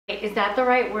Is that the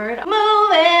right word?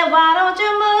 Move it, why don't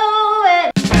you move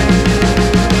it?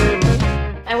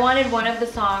 I wanted one of the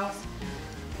songs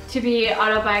to be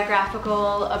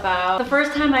autobiographical about the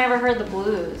first time I ever heard the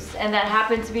blues, and that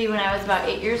happened to be when I was about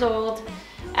 8 years old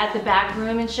at the Back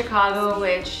Room in Chicago,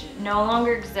 which no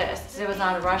longer exists. It was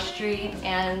on Rush Street,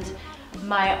 and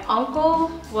my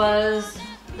uncle was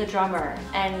the drummer,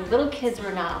 and little kids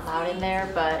were not allowed in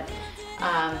there, but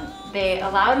they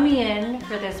allowed me in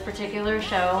for this particular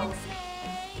show.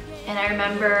 And I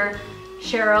remember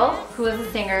Cheryl, who was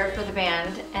the singer for the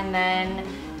band, and then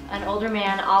an older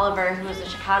man, Oliver, who was a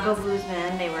Chicago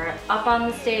bluesman. They were up on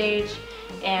the stage,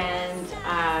 and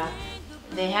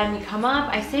they had me come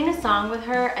up. I sang a song with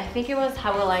her. I think it was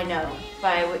How Will I Know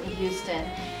by Whitney Houston.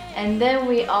 And then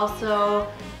we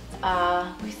also,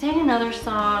 we sang another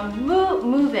song,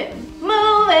 Move It,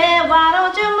 why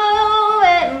don't you move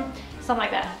it? Something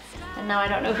like that. And now I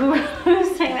don't know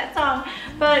who sang that song.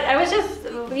 But I was just,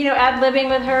 you know, ad-libbing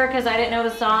with her because I didn't know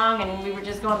the song, and we were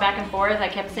just going back and forth. I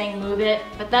kept saying Move It.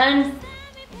 But then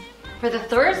for the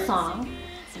third song,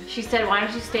 she said, why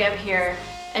don't you stay up here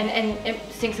and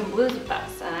sing some blues with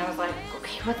us? And I was like,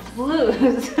 okay, what's the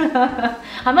blues?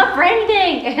 I'm up for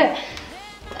anything.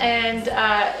 And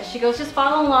she goes, just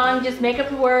follow along, just make up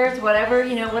the words, whatever,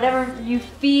 you know, whatever you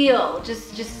feel,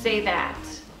 just say that.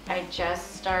 I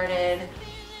just started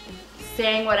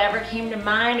saying whatever came to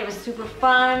mind. It was super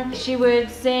fun. She would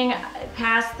sing,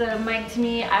 pass the mic to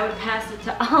me, I would pass it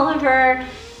to Oliver,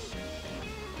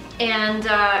 and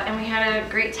we had a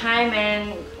great time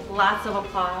and lots of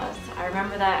applause. I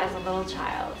remember that as a little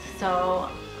child. So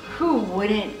who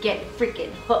wouldn't get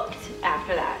freaking hooked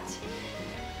after that?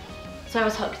 So I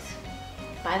was hooked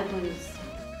by the blues.